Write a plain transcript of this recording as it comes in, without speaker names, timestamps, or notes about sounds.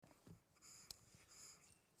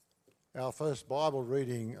Our first Bible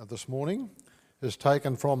reading this morning is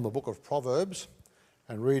taken from the book of Proverbs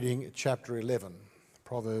and reading chapter 11,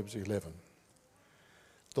 Proverbs 11.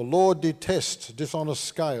 The Lord detests dishonest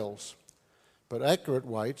scales, but accurate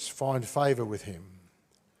weights find favour with him.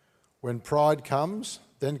 When pride comes,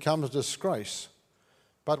 then comes disgrace,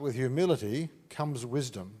 but with humility comes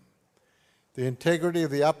wisdom. The integrity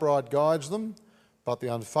of the upright guides them, but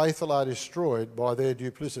the unfaithful are destroyed by their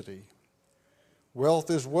duplicity.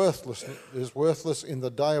 Wealth is worthless in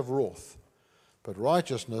the day of wrath, but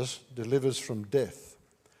righteousness delivers from death.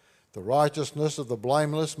 The righteousness of the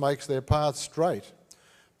blameless makes their path straight,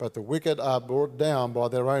 but the wicked are brought down by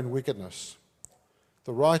their own wickedness.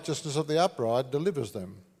 The righteousness of the upright delivers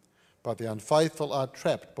them, but the unfaithful are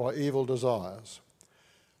trapped by evil desires.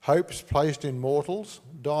 Hopes placed in mortals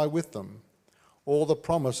die with them. All the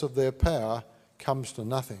promise of their power comes to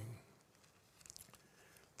nothing.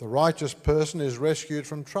 The righteous person is rescued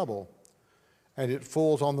from trouble, and it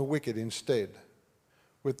falls on the wicked instead.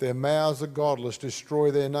 With their mouths the godless destroy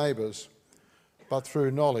their neighbours, but through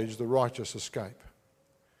knowledge the righteous escape.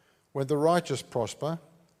 When the righteous prosper,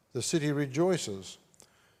 the city rejoices.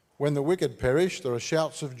 When the wicked perish, there are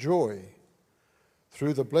shouts of joy.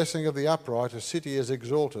 Through the blessing of the upright a city is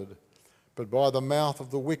exalted, but by the mouth of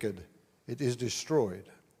the wicked it is destroyed.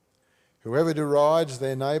 Whoever derides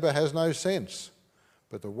their neighbour has no sense,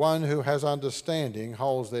 but the one who has understanding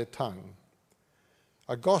holds their tongue.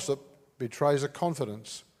 A gossip betrays a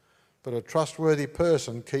confidence, but a trustworthy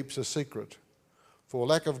person keeps a secret. For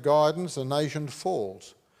lack of guidance, a nation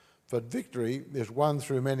falls, but victory is won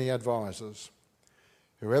through many advisers.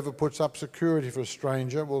 Whoever puts up security for a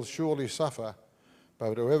stranger will surely suffer,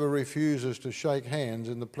 but whoever refuses to shake hands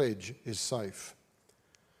in the pledge is safe.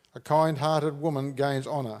 A kind-hearted woman gains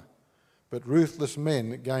honour, but ruthless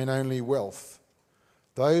men gain only wealth.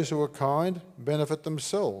 Those who are kind benefit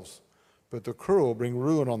themselves, but the cruel bring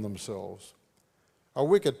ruin on themselves. A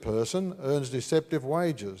wicked person earns deceptive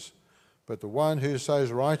wages, but the one who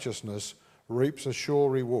sows righteousness reaps a sure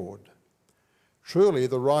reward. Truly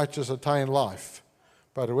the righteous attain life,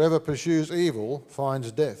 but whoever pursues evil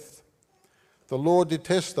finds death. The Lord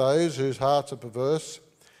detests those whose hearts are perverse,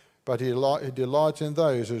 but he delights in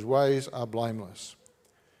those whose ways are blameless.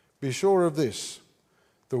 Be sure of this: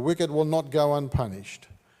 the wicked will not go unpunished,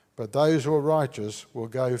 but those who are righteous will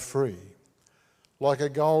go free. Like a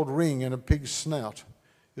gold ring in a pig's snout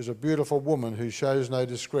is a beautiful woman who shows no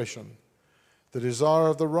discretion. The desire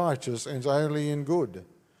of the righteous ends only in good,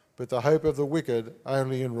 but the hope of the wicked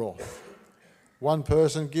only in wrath. One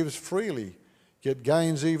person gives freely, yet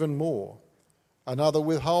gains even more. Another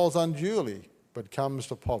withholds unduly, but comes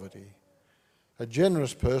to poverty. A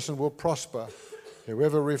generous person will prosper.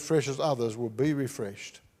 Whoever refreshes others will be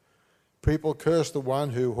refreshed. People curse the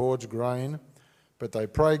one who hoards grain, but they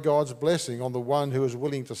pray God's blessing on the one who is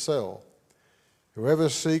willing to sell. Whoever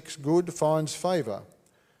seeks good finds favour,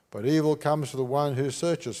 but evil comes to the one who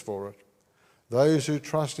searches for it. Those who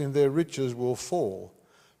trust in their riches will fall,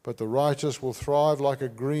 but the righteous will thrive like a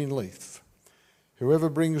green leaf. Whoever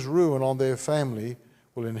brings ruin on their family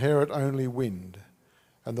will inherit only wind,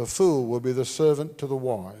 and the fool will be the servant to the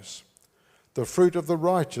wise. The fruit of the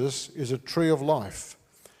righteous is a tree of life,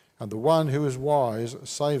 and the one who is wise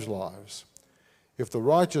saves lives. If the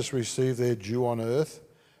righteous receive their due on earth,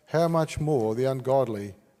 how much more the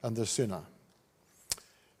ungodly and the sinner?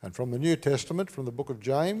 And from the New Testament, from the book of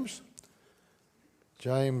James,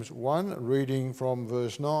 James 1, reading from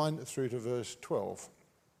verse 9 through to verse 12.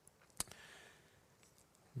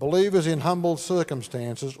 Believers in humble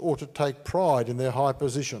circumstances ought to take pride in their high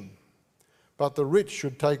position, but the rich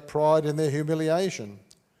should take pride in their humiliation,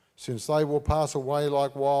 since they will pass away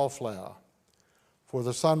like wildflower. For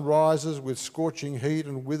the sun rises with scorching heat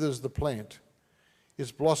and withers the plant.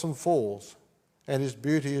 Its blossom falls, and its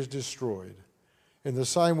beauty is destroyed. In the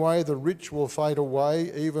same way, the rich will fade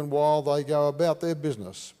away even while they go about their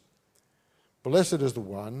business. Blessed is the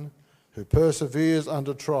one who perseveres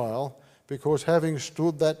under trial, because having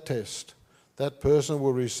stood that test, that person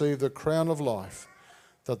will receive the crown of life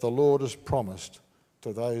that the Lord has promised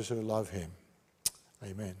to those who love him.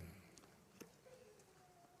 Amen.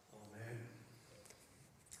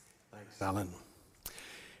 Thanks, Alan.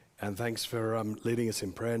 And thanks for leading us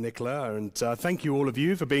in prayer, Nicola. And thank you all of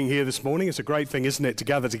you for being here this morning. It's a great thing, isn't it, to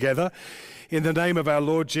gather together in the name of our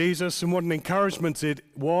Lord Jesus. And what an encouragement it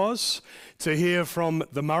was to hear from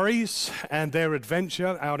the Murrays and their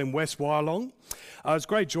adventure out in West Wyalong. It's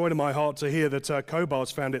great joy to my heart to hear that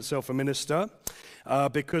Cobar's found itself a minister.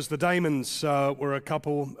 because the Damons were a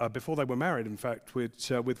couple, before they were married, in fact,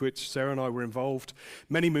 with which Sarah and I were involved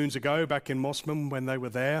many moons ago, back in Mosman when they were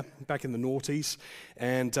there, back in the noughties,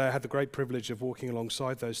 and had the great privilege of walking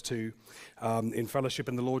alongside those two in fellowship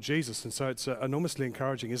in the Lord Jesus. And so it's enormously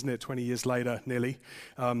encouraging, isn't it, 20 years later, nearly,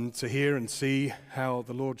 to hear and see how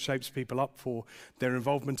the Lord shapes people up for their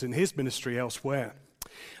involvement in his ministry elsewhere.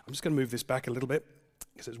 I'm just going to move this back a little bit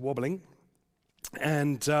because it's wobbling.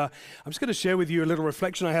 And I'm just going to share with you a little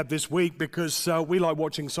reflection I had this week because we like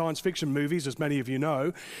watching science fiction movies, as many of you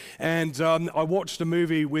know. And I watched a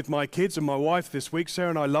movie with my kids and my wife this week. Sarah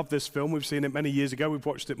and I love this film. We've seen it many years ago. We've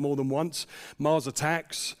watched it more than once. Mars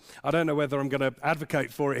Attacks. I don't know whether I'm going to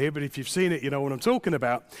advocate for it here, but if you've seen it, you know what I'm talking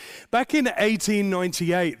about. Back in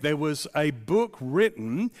 1898, there was a book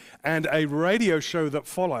written and a radio show that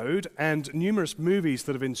followed and numerous movies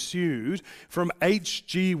that have ensued from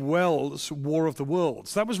H.G. Wells' War of the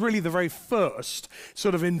Worlds. That was really the very first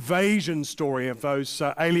sort of invasion story of those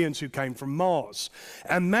aliens who came from Mars.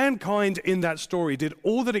 And mankind in that story did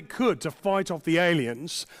all that it could to fight off the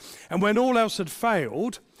aliens. And when all else had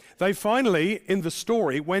failed, they finally, in the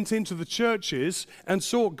story, went into the churches and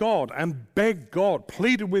sought God and begged God,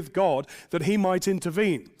 pleaded with God that he might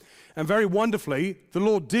intervene. And very wonderfully, the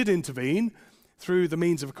Lord did intervene through the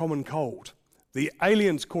means of a common cold. The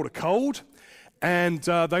aliens caught a cold, and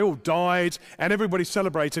they all died, and everybody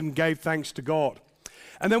celebrated and gave thanks to God.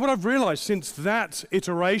 And then what I've realized since that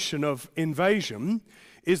iteration of invasion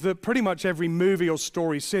is that pretty much every movie or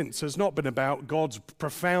story since has not been about God's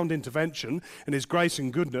profound intervention and his grace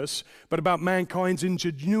and goodness, but about mankind's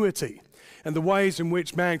ingenuity and the ways in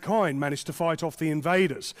which mankind managed to fight off the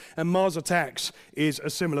invaders. And Mars Attacks is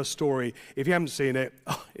a similar story. If you haven't seen it,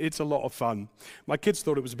 it's a lot of fun. My kids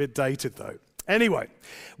thought it was a bit dated, though. Anyway,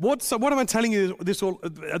 what am I telling you this all?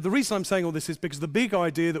 The reason I'm saying all this is because the big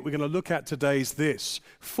idea that we're going to look at today is this: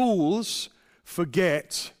 fools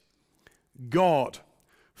forget God.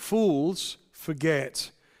 Fools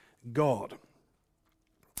forget God.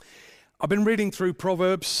 I've been reading through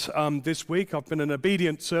Proverbs this week. I've been an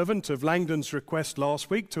obedient servant of Langdon's request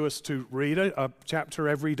last week to us to read a chapter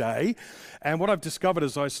every day. And what I've discovered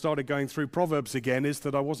as I started going through Proverbs again is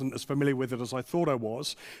that I wasn't as familiar with it as I thought I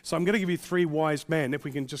was. So I'm going to give you three wise men. If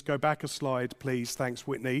we can just go back a slide, please. Thanks,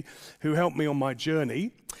 Whitney, who helped me on my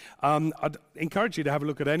journey. I'd encourage you to have a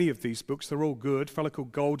look at any of these books. They're all good. A fellow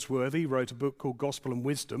called Goldsworthy wrote a book called Gospel and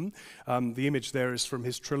Wisdom. The image there is from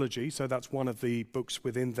his trilogy, so that's one of the books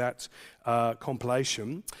within that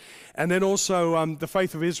compilation. And then also The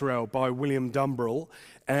Faith of Israel by William Dumbrell,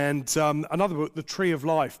 and another book, The Tree of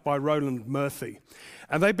Life by Roland Murphy.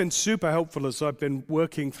 And they've been super helpful as I've been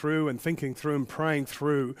working through and thinking through and praying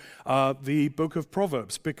through the book of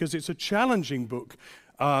Proverbs, because it's a challenging book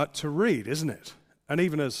to read, isn't it? And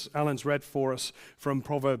even as Alan's read for us from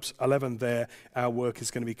Proverbs 11 there, our work is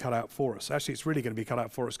going to be cut out for us. Actually, it's really going to be cut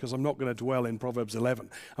out for us because I'm not going to dwell in Proverbs 11.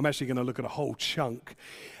 I'm actually going to look at a whole chunk.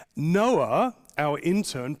 Noah, our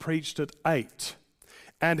intern, preached at 8.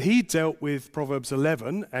 And he dealt with Proverbs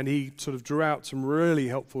 11, and he sort of drew out some really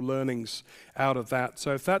helpful learnings out of that.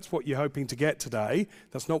 So if that's what you're hoping to get today,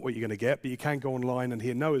 that's not what you're going to get, but you can go online and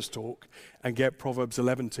hear Noah's talk and get Proverbs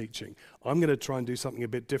 11 teaching. I'm going to try and do something a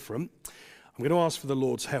bit different. I'm going to ask for the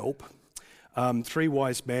Lord's help. 3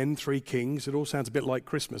 wise men, 3 kings. It all sounds a bit like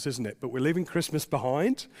Christmas, isn't it? But we're leaving Christmas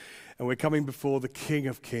behind, and we're coming before the King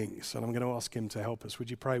of Kings. And I'm going to ask him to help us.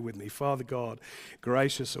 Would you pray with me? Father God,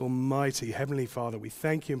 gracious, almighty, heavenly Father, we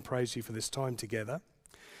thank you and praise you for this time together.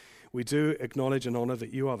 We do acknowledge and honor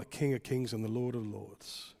that you are the King of Kings and the Lord of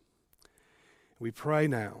Lords. We pray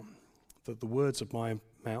now that the words of my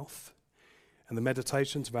mouth and the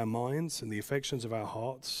meditations of our minds and the affections of our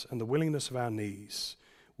hearts and the willingness of our knees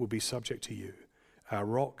will be subject to you, our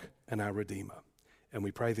rock and our redeemer. And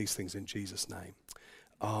we pray these things in Jesus' name.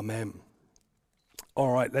 Amen.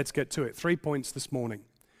 All right, let's get to it. 3 points this morning.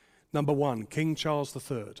 Number 1, King Charles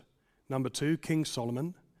III. Number 2, King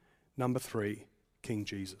Solomon. Number 3, King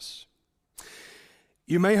Jesus.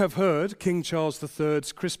 You may have heard King Charles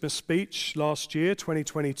III's Christmas speech last year,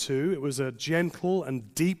 2022. It was a gentle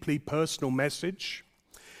and deeply personal message.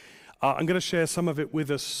 I'm going to share some of it with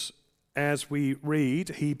us as we read.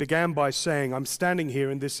 He began by saying, I'm standing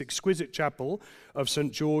here in this exquisite chapel of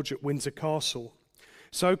St. George at Windsor Castle,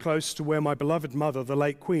 so close to where my beloved mother, the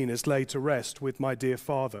late Queen, is laid to rest with my dear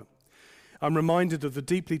father. I'm reminded of the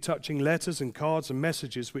deeply touching letters and cards and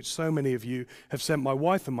messages which so many of you have sent my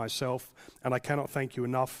wife and myself, and I cannot thank you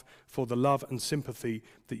enough for the love and sympathy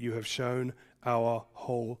that you have shown our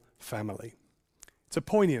whole family. It's a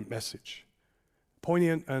poignant message,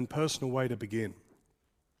 poignant and personal way to begin.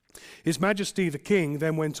 His Majesty the King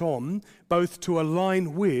then went on both to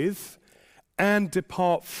align with and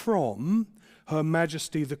depart from Her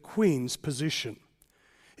Majesty the Queen's position.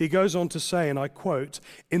 He goes on to say, and I quote,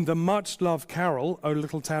 "In the much-loved carol, O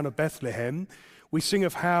little town of Bethlehem, we sing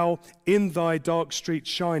of how in thy dark street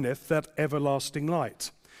shineth that everlasting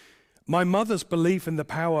light. My mother's belief in the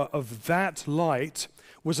power of that light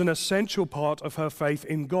was an essential part of her faith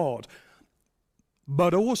in God,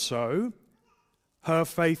 but also her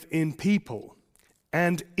faith in people,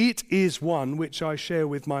 and it is one which I share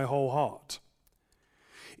with my whole heart.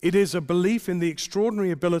 It is a belief in the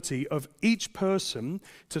extraordinary ability of each person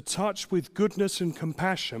to touch with goodness and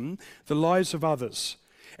compassion the lives of others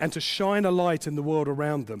and to shine a light in the world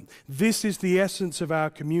around them. This is the essence of our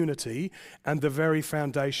community and the very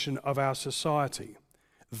foundation of our society."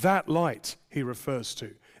 That light he refers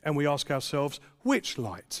to. And we ask ourselves, which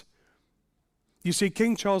light? You see,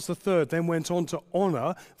 King Charles III then went on to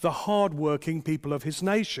honor the hard-working people of his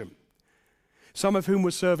nation, some of whom were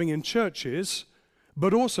serving in churches,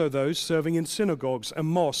 but also those serving in synagogues and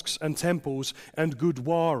mosques and temples and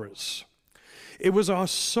gurdwaras. It was our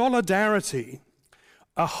solidarity,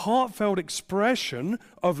 a heartfelt expression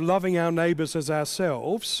of loving our neighbors as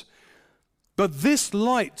ourselves, but this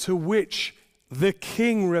light to which the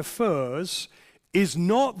King refers is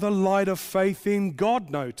not the light of faith in God,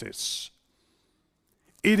 notice.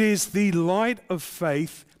 It is the light of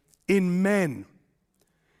faith in men.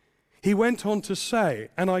 He went on to say,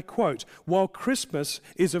 and I quote, "While Christmas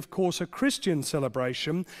is of course a Christian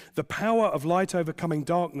celebration, the power of light overcoming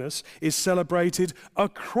darkness is celebrated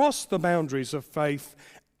across the boundaries of faith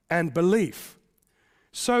and belief.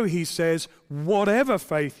 So," he says, "whatever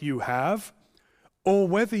faith you have, or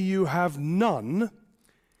whether you have none,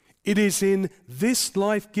 it is in this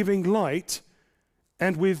life-giving light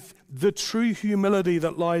and with the true humility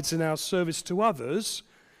that lies in our service to others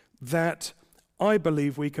that I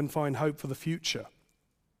believe we can find hope for the future."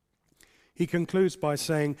 He concludes by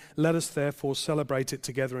saying, "Let us therefore celebrate it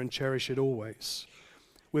together and cherish it always.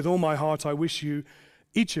 With all my heart, I wish you,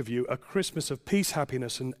 each of you, a Christmas of peace,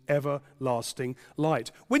 happiness, and everlasting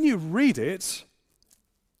light." When you read it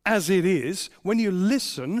as it is, when you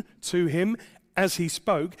listen to him as he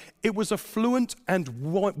spoke, it was a fluent and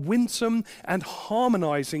winsome and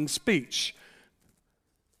harmonizing speech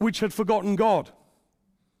which had forgotten God.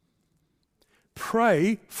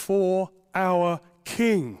 Pray for our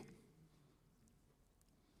King.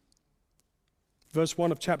 Verse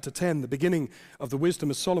 1 of chapter 10, the beginning of the wisdom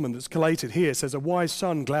of Solomon that's collated here, says, "A wise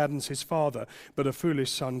son gladdens his father, but a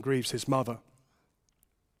foolish son grieves his mother."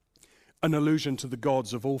 An allusion to the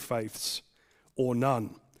gods of all faiths, or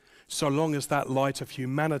none, so long as that light of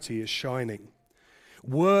humanity is shining.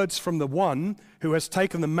 Words from the one who has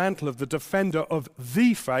taken the mantle of the defender of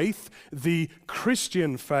the faith, the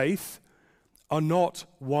Christian faith, are not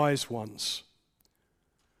wise ones.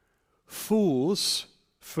 Fools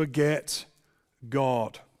forget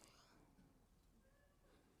God.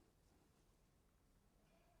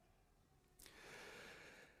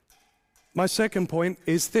 My second point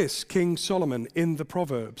is this: King Solomon in the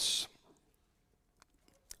Proverbs.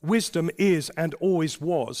 Wisdom is and always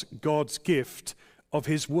was God's gift of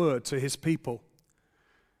his word to his people.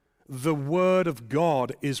 The word of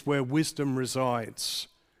God is where wisdom resides.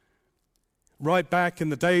 Right back in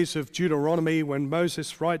the days of Deuteronomy, when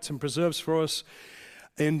Moses writes and preserves for us,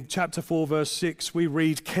 in chapter 4, verse 6, we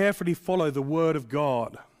read, "Carefully follow the word of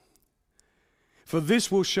God, for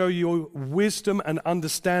this will show you wisdom and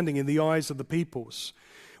understanding in the eyes of the peoples.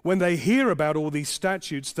 When they hear about all these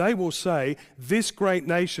statutes, they will say, 'This great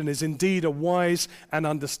nation is indeed a wise and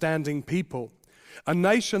understanding people.'" A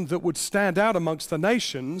nation that would stand out amongst the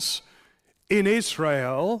nations in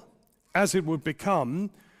Israel, as it would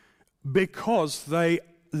become, because they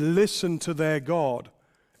listened to their God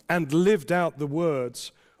and lived out the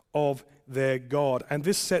words of their God. And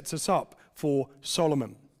this sets us up for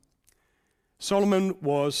Solomon. Solomon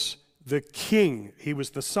was the king. He was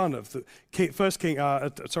the son of the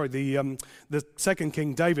second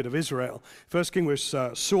king David of Israel. First king was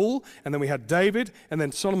Saul, and then we had David, and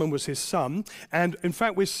then Solomon was his son. And in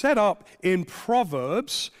fact, we're set up in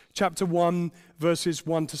Proverbs chapter 1, verses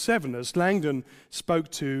 1 to 7, as Langdon spoke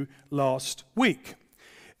to last week.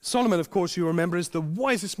 Solomon, of course, you remember, is the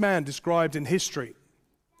wisest man described in history,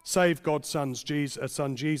 save God's son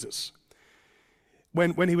Jesus.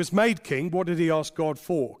 When he was made king, what did he ask God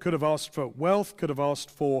for? Could have asked for wealth, could have asked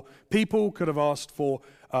for people, could have asked for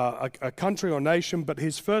a country or nation, but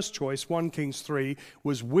his first choice, 1 Kings 3,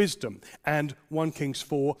 was wisdom. And 1 Kings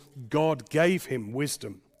 4, God gave him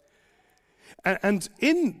wisdom. And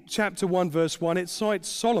in chapter 1, verse 1, it cites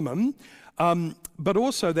Solomon But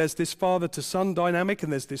also there's this father to son dynamic,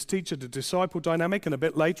 and there's this teacher to disciple dynamic, and a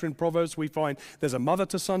bit later in Proverbs we find there's a mother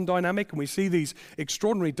to son dynamic, and we see these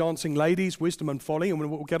extraordinary dancing ladies, wisdom and folly, and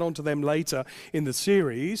we'll get onto them later in the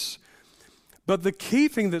series. But the key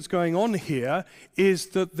thing that's going on here is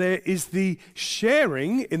that there is the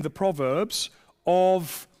sharing in the Proverbs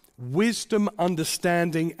of wisdom,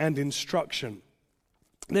 understanding, and instruction.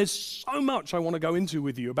 There's so much I want to go into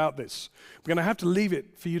with you about this. We're going to have to leave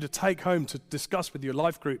it for you to take home to discuss with your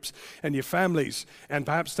life groups and your families, and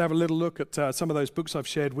perhaps to have a little look at some of those books I've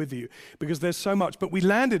shared with you, because there's so much. But we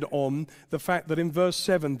landed on the fact that in verse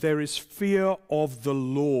 7 there is fear of the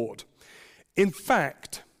Lord. In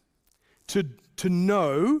fact, to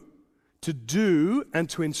know, to do, and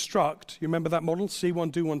to instruct, you remember that model? See one,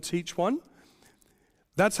 do one, teach one?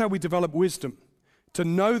 That's how we develop wisdom. To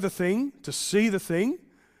know the thing, to see the thing,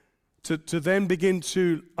 to then begin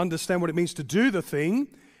to understand what it means to do the thing,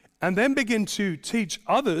 and then begin to teach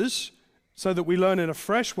others so that we learn in a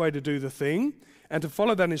fresh way to do the thing, and to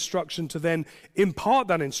follow that instruction, to then impart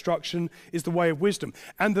that instruction, is the way of wisdom.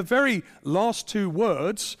 And the very last two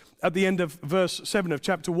words at the end of verse 7 of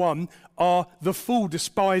chapter 1 are the fool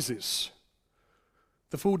despises.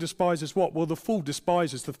 The fool despises what? Well, the fool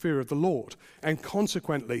despises the fear of the Lord, and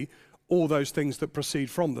consequently all those things that proceed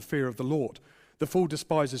from the fear of the Lord. The fool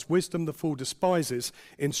despises wisdom, the fool despises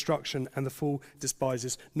instruction, and the fool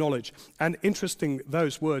despises knowledge. And interesting,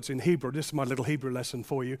 those words in Hebrew, this is my little Hebrew lesson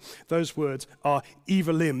for you, those words are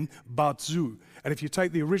evelim batzu. And if you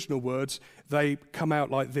take the original words, they come out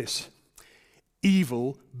like this: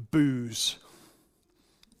 evil booze.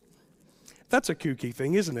 That's a kooky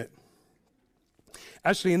thing, isn't it?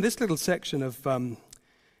 Actually, in this little section of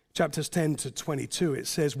chapters 10 to 22, it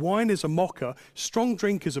says, wine is a mocker, strong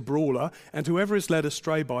drink is a brawler, and whoever is led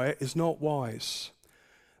astray by it is not wise.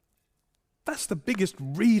 That's the biggest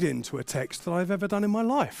read-in to a text that I've ever done in my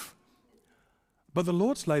life. But the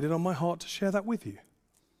Lord's laid it on my heart to share that with you.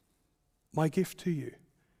 My gift to you,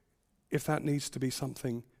 if that needs to be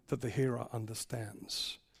something that the hearer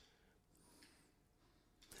understands.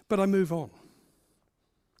 But I move on.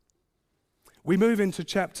 We move into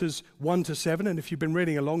chapters 1 to 7, and if you've been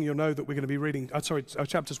reading along, you'll know that we're going to be reading,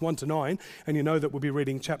 chapters 1 to 9, and you know that we'll be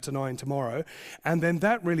reading chapter 9 tomorrow. And then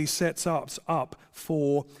that really sets us up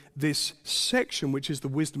for this section, which is the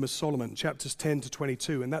wisdom of Solomon, chapters 10 to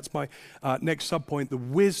 22. And that's my next subpoint, the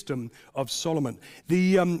wisdom of Solomon.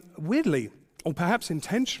 Weirdly, or perhaps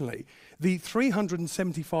intentionally, the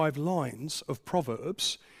 375 lines of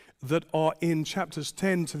Proverbs that are in chapters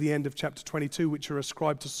 10 to the end of chapter 22, which are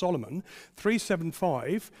ascribed to Solomon,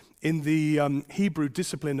 375 in the Hebrew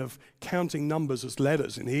discipline of counting numbers as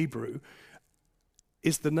letters in Hebrew,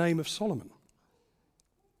 is the name of Solomon.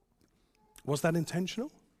 Was that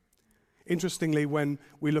intentional? Interestingly, when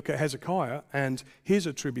we look at Hezekiah and his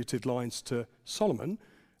attributed lines to Solomon,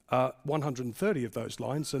 130 of those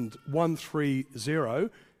lines, and 130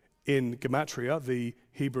 in Gematria, the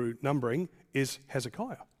Hebrew numbering, is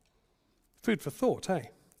Hezekiah. Food for thought, eh?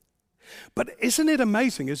 But isn't it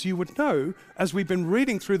amazing, as you would know, as we've been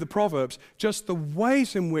reading through the Proverbs, just the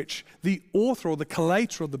ways in which the author or the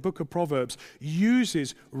collator of the book of Proverbs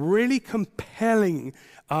uses really compelling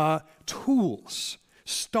tools,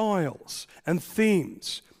 styles, and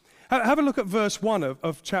themes. Have a look at verse 1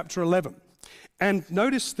 of chapter 11. And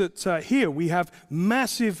notice that here we have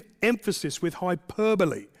massive emphasis with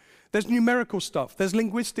hyperbole. There's numerical stuff, there's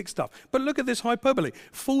linguistic stuff. But look at this hyperbole.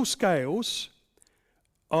 Full scales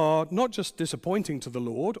are not just disappointing to the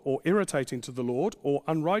Lord, or irritating to the Lord, or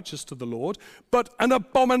unrighteous to the Lord, but an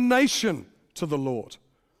abomination to the Lord.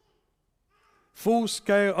 Full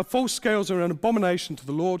scales are an abomination to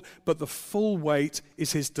the Lord, but the full weight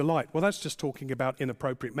is his delight. Well, that's just talking about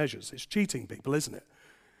inappropriate measures. It's cheating people, isn't it?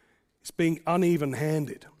 It's being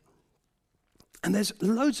uneven-handed. And there's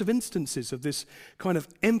loads of instances of this kind of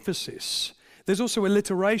emphasis. There's also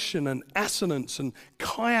alliteration and assonance and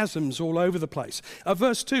chiasms all over the place.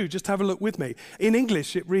 Verse 2, just have a look with me. In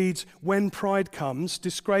English, it reads, when pride comes,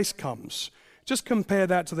 disgrace comes. Just compare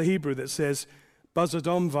that to the Hebrew that says,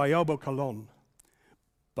 Bazadon vayabo kalon.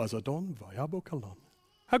 Bazadon vayabo kalon.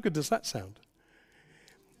 How good does that sound?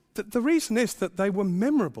 The reason is that they were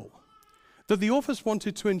memorable. That the authors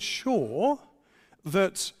wanted to ensure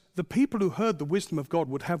that the people who heard the wisdom of God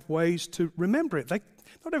would have ways to remember it.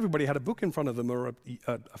 Not everybody had a book in front of them or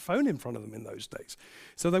a phone in front of them in those days.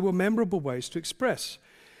 So they were memorable ways to express.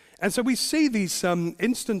 And so we see these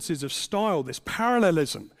instances of style, this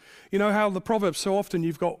parallelism. You know how the Proverbs, so often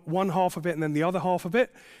you've got one half of it and then the other half of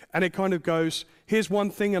it, and it kind of goes, here's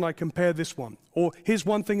one thing and I compare this one, or here's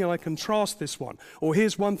one thing and I contrast this one, or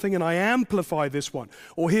here's one thing and I amplify this one,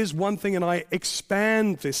 or here's one thing and I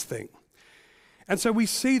expand this thing. And so we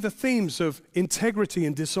see the themes of integrity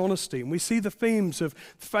and dishonesty, and we see the themes of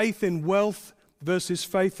faith in wealth versus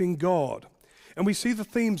faith in God. And we see the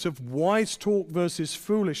themes of wise talk versus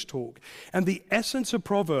foolish talk. And the essence of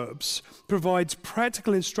Proverbs provides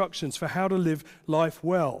practical instructions for how to live life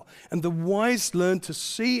well. And the wise learn to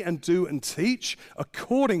see and do and teach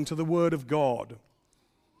according to the word of God.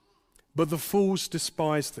 But the fools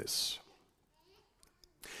despise this.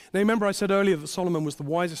 Now remember I said earlier that Solomon was the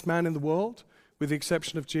wisest man in the world, with the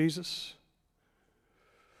exception of Jesus.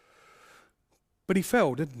 But he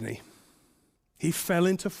fell, didn't he? He fell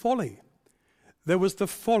into folly. There was the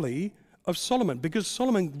folly of Solomon, because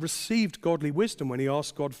Solomon received godly wisdom when he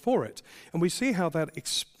asked God for it. And we see how that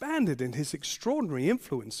expanded in his extraordinary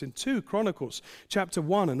influence in 2 Chronicles chapter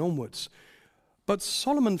 1 and onwards. But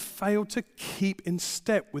Solomon failed to keep in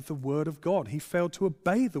step with the word of God. He failed to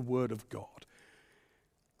obey the word of God.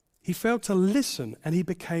 He failed to listen, and he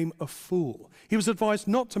became a fool. He was advised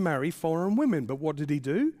not to marry foreign women, but what did he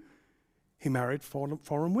do? He married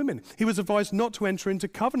foreign women. He was advised not to enter into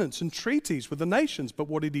covenants and treaties with the nations, but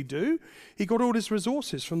what did he do? He got all his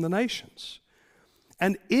resources from the nations.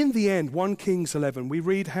 And in the end, 1 Kings 11, we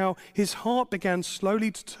read how his heart began slowly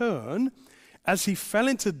to turn as he fell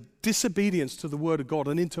into disobedience to the word of God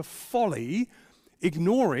and into folly,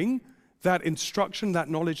 ignoring that instruction, that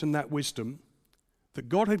knowledge, and that wisdom that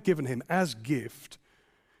God had given him as gift,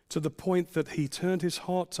 to the point that he turned his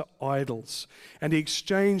heart to idols, and he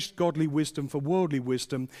exchanged godly wisdom for worldly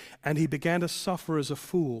wisdom, and he began to suffer as a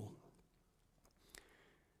fool.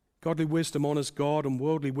 Godly wisdom honors God, and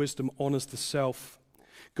worldly wisdom honors the self.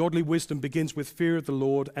 Godly wisdom begins with fear of the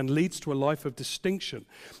Lord and leads to a life of distinction.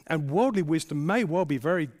 And worldly wisdom may well be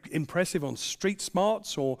very impressive on street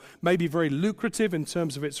smarts, or maybe very lucrative in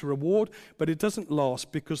terms of its reward, but it doesn't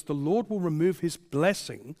last, because the Lord will remove his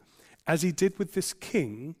blessing, as he did with this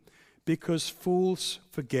king, because fools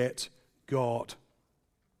forget God.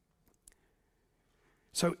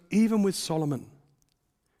 So even with Solomon,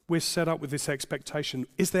 we're set up with this expectation: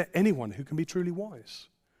 is there anyone who can be truly wise?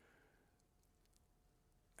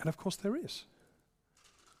 And of course there is,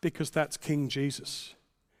 because that's King Jesus.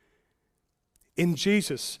 In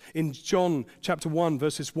Jesus, in John chapter 1,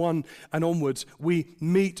 verses 1 and onwards, we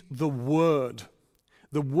meet the Word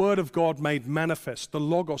of God made manifest, the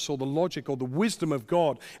logos or the logic or the wisdom of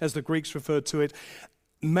God, as the Greeks referred to it,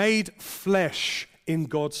 made flesh in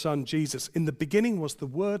God's Son Jesus. In the beginning was the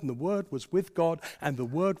Word, and the Word was with God, and the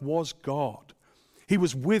Word was God. He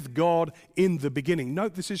was with God in the beginning.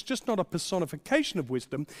 Note, this is just not a personification of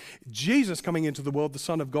wisdom. Jesus coming into the world, the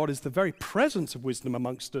Son of God, is the very presence of wisdom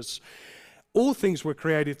amongst us. All things were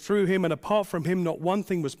created through him, and apart from him not one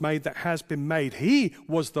thing was made that has been made. He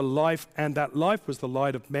was the life, and that life was the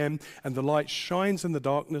light of men, and the light shines in the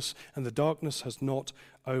darkness, and the darkness has not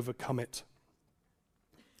overcome it.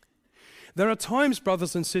 There are times,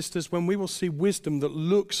 brothers and sisters, when we will see wisdom that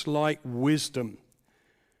looks like wisdom.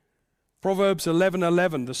 Proverbs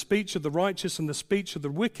 11:11, the speech of the righteous and the speech of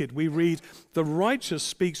the wicked, we read, the righteous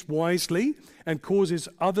speaks wisely and causes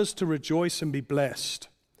others to rejoice and be blessed.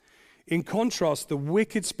 In contrast, the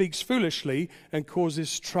wicked speaks foolishly and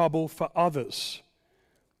causes trouble for others.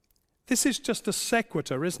 This is just a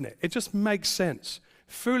sequitur, isn't it? It just makes sense.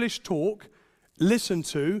 Foolish talk, listened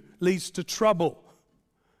to, leads to trouble.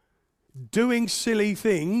 Doing silly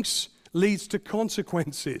things leads to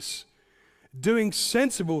consequences. Doing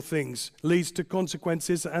sensible things leads to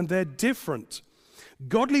consequences, and they're different.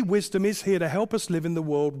 Godly wisdom is here to help us live in the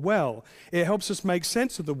world well. It helps us make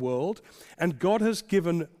sense of the world, and God has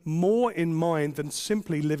given more in mind than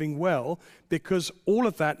simply living well, because all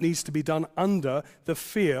of that needs to be done under the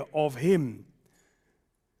fear of him.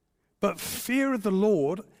 But fear of the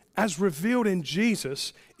Lord, as revealed in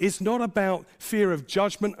Jesus, is not about fear of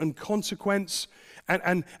judgment and consequence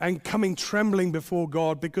and coming trembling before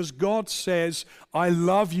God, because God says, I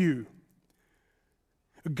love you.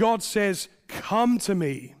 God says, come to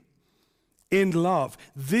me in love.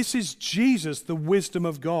 This is Jesus, the wisdom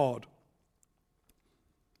of God.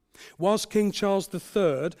 Whilst King Charles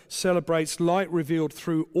III celebrates light revealed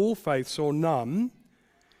through all faiths or none,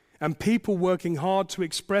 and people working hard to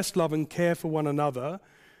express love and care for one another,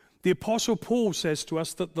 the Apostle Paul says to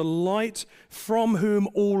us that the light from whom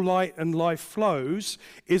all light and life flows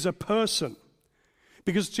is a person.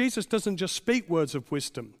 Because Jesus doesn't just speak words of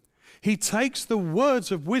wisdom. He takes the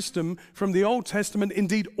words of wisdom from the Old Testament,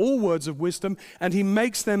 indeed all words of wisdom, and he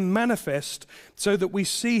makes them manifest so that we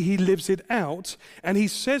see he lives it out. And he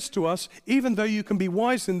says to us, even though you can be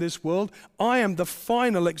wise in this world, I am the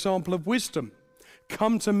final example of wisdom.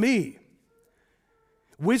 Come to me.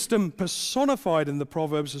 Wisdom personified in the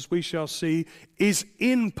Proverbs, as we shall see, is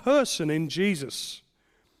in person in Jesus.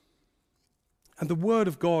 And the word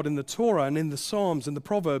of God in the Torah and in the Psalms and the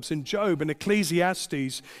Proverbs, in Job and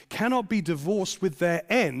Ecclesiastes, cannot be divorced with their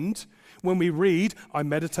end when we read, I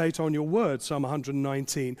meditate on your word, Psalm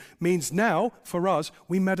 119. Means now, for us,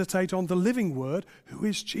 we meditate on the living word, who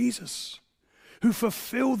is Jesus, who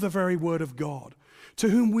fulfilled the very word of God, to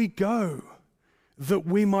whom we go, that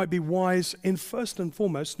we might be wise in first and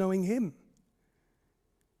foremost knowing him.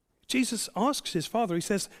 Jesus asks his Father, he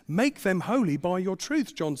says, make them holy by your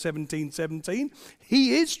truth, John 17:17.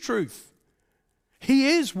 He is truth. He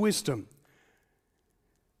is wisdom.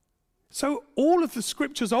 So all of the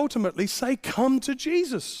scriptures ultimately say, come to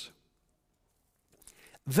Jesus.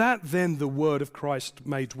 That then the word of Christ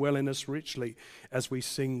may dwell in us richly as we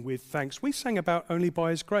sing with thanks. We sang about only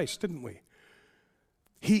by his grace, didn't we?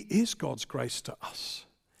 He is God's grace to us.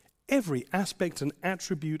 Every aspect and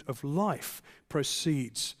attribute of life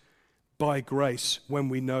proceeds by grace when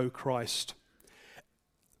we know Christ.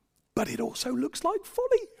 But it also looks like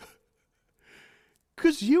folly.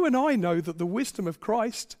 Because you and I know that the wisdom of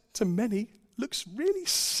Christ to many looks really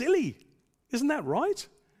silly. Isn't that right?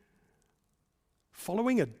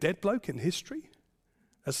 Following a dead bloke in history,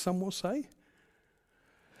 as some will say.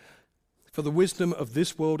 For the wisdom of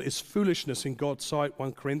this world is foolishness in God's sight,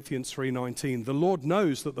 1 Corinthians 3:19. The Lord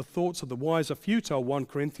knows that the thoughts of the wise are futile, 1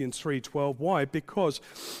 Corinthians 3:12. Why? Because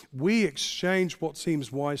we exchange what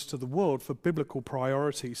seems wise to the world for biblical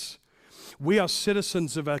priorities. We are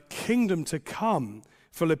citizens of a kingdom to come,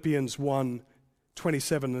 Philippians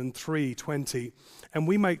 1:27 and 3:20. And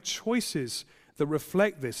we make choices that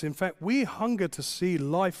reflect this. In fact, we hunger to see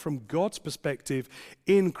life from God's perspective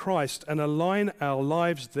in Christ and align our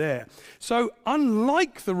lives there. So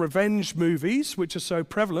unlike the revenge movies, which are so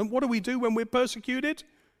prevalent, what do we do when we're persecuted?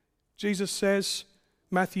 Jesus says,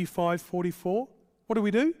 Matthew 5:44, what do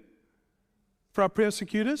we do for our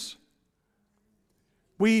persecutors?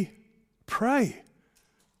 We pray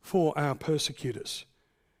for our persecutors.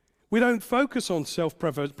 We don't focus on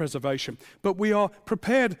self-preservation, but we are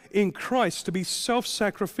prepared in Christ to be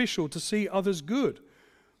self-sacrificial to see others good,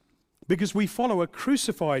 because we follow a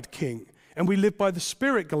crucified King and we live by the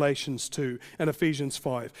Spirit, Galatians 2 and Ephesians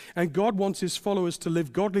 5. And God wants his followers to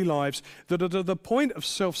live godly lives that are to the point of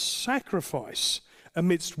self-sacrifice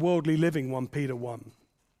amidst worldly living, 1 Peter 1.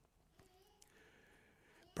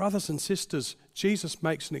 Brothers and sisters, Jesus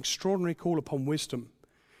makes an extraordinary call upon wisdom.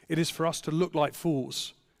 It is for us to look like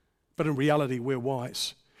fools, but in reality, we're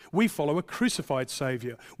wise. We follow a crucified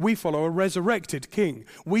Savior. We follow a resurrected King.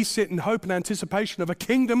 We sit in hope and anticipation of a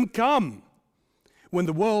kingdom come, when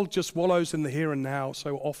the world just wallows in the here and now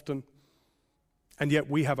so often. And yet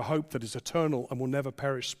we have a hope that is eternal and will never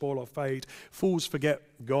perish, spoil, or fade. Fools forget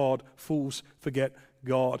God. Fools forget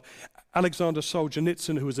God. Alexander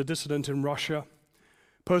Solzhenitsyn, who was a dissident in Russia,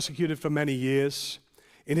 persecuted for many years,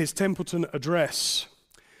 in his Templeton address,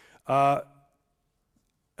 an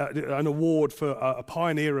award for a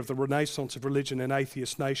pioneer of the renaissance of religion in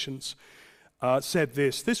atheist nations, said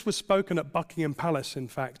this. This was spoken at Buckingham Palace, in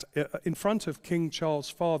fact, in front of King Charles'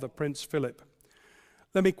 father, Prince Philip.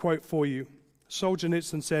 Let me quote for you.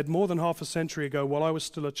 Solzhenitsyn said, more than half a century ago, while I was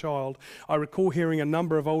still a child, I recall hearing a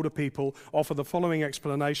number of older people offer the following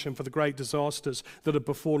explanation for the great disasters that had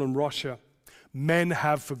befallen Russia. Men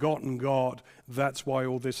have forgotten God. That's why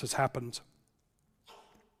all this has happened.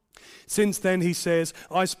 Since then, he says,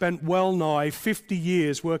 I spent well nigh 50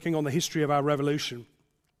 years working on the history of our revolution.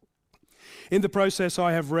 In the process,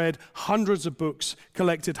 I have read hundreds of books,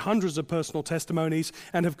 collected hundreds of personal testimonies,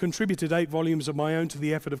 and have contributed 8 volumes of my own to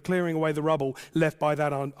the effort of clearing away the rubble left by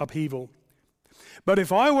that upheaval. But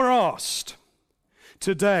if I were asked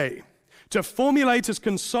today to formulate as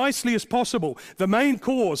concisely as possible the main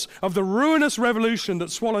cause of the ruinous revolution that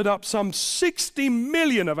swallowed up some 60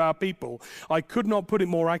 million of our people, I could not put it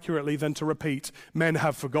more accurately than to repeat, men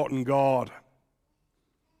have forgotten God.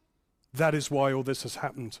 That is why all this has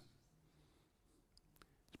happened.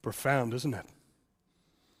 It's profound, isn't it?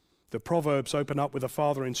 The Proverbs open up with a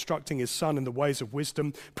father instructing his son in the ways of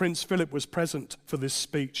wisdom. Prince Philip was present for this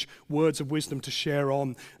speech, words of wisdom to share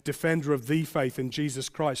on, defender of the faith in Jesus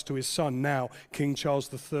Christ to his son, now King Charles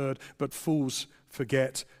III, but fools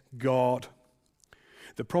forget God.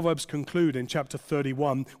 The Proverbs conclude in chapter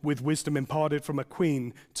 31 with wisdom imparted from a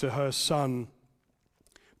queen to her son,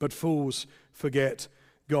 but fools forget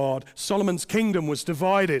God. Solomon's kingdom was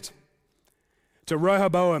divided to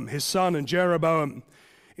Rehoboam, his son, and Jeroboam,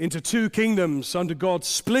 into two kingdoms under God's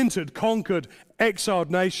splintered, conquered, exiled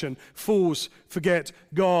nation. Fools forget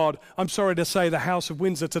God. I'm sorry to say the House of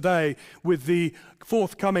Windsor today, with the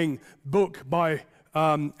forthcoming book by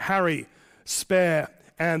Harry Spare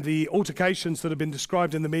and the altercations that have been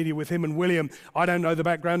described in the media with him and William. I don't know the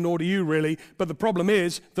background, nor do you really, but the problem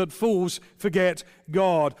is that fools forget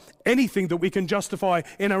God. Anything that we can justify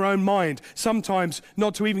in our own mind, sometimes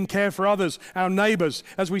not to even care for others, our neighbors,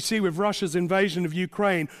 as we see with Russia's invasion of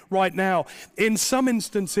Ukraine right now. In some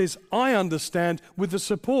instances, I understand, with the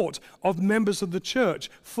support of members of the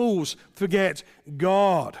church, fools forget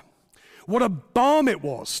God. What a balm it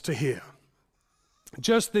was to hear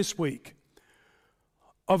just this week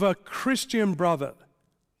of a Christian brother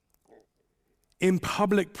in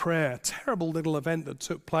public prayer. Terrible little event that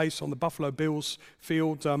took place on the Buffalo Bills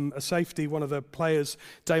field. A safety, one of the players,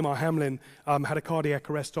 Damar Hamlin, had a cardiac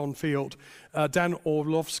arrest on field. Dan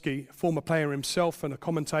Orlovsky, former player himself and a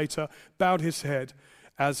commentator, bowed his head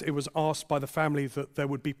as it was asked by the family that there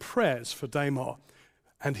would be prayers for Damar.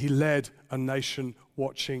 And he led a nation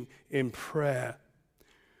watching in prayer.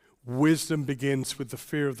 Wisdom begins with the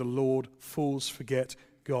fear of the Lord. Fools forget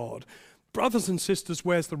God. Brothers and sisters,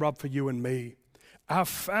 where's the rub for you and me? Our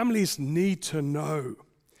families need to know.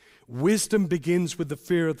 Wisdom begins with the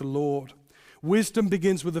fear of the Lord. Wisdom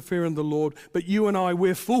begins with the fear of the Lord. But you and I,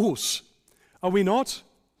 we're fools. Are we not?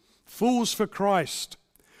 Fools for Christ.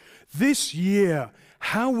 This year,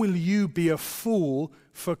 how will you be a fool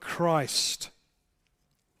for Christ?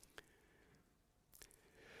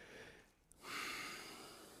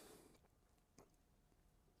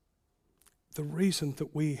 The reason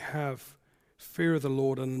that we have fear of the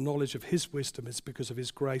Lord and a knowledge of his wisdom is because of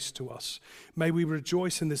his grace to us. May we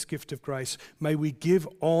rejoice in this gift of grace. May we give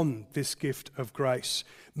on this gift of grace.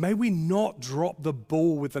 May we not drop the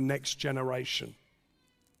ball with the next generation.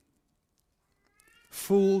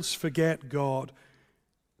 Fools forget God,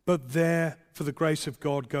 but there for the grace of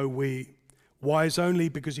God go we. Wise only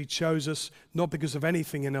because he chose us, not because of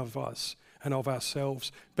anything in of us and of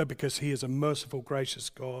ourselves, but because he is a merciful, gracious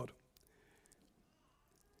God.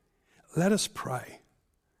 Let us pray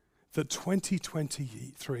that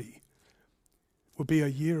 2023 will be a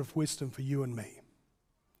year of wisdom for you and me.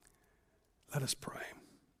 Let us pray.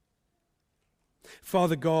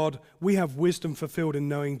 Father God, we have wisdom fulfilled in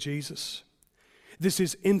knowing Jesus. This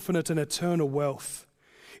is infinite and eternal wealth.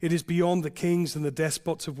 It is beyond the kings and the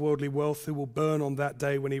despots of worldly wealth who will burn on that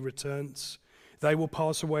day when he returns. They will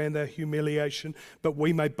pass away in their humiliation, but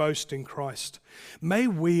we may boast in Christ. May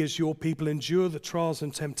we as your people endure the trials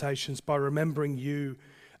and temptations by remembering you,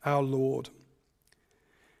 our Lord.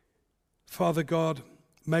 Father God,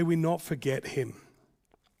 may we not forget him.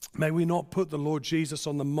 May we not put the Lord Jesus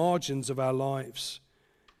on the margins of our lives.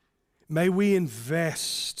 May we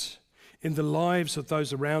invest in the lives of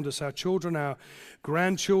those around us, our children, our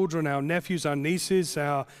grandchildren, our nephews, our nieces,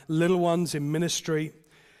 our little ones in ministry.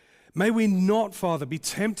 May we not, Father, be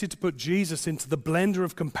tempted to put Jesus into the blender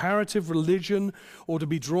of comparative religion or to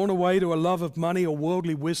be drawn away to a love of money or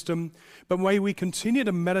worldly wisdom, but may we continue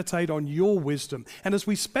to meditate on your wisdom. And as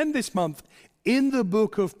we spend this month in the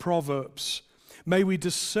book of Proverbs, may we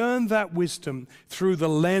discern that wisdom through the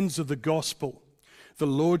lens of the gospel, the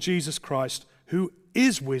Lord Jesus Christ, who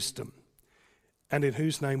is wisdom, and in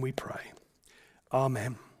whose name we pray.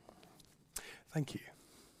 Amen. Thank you.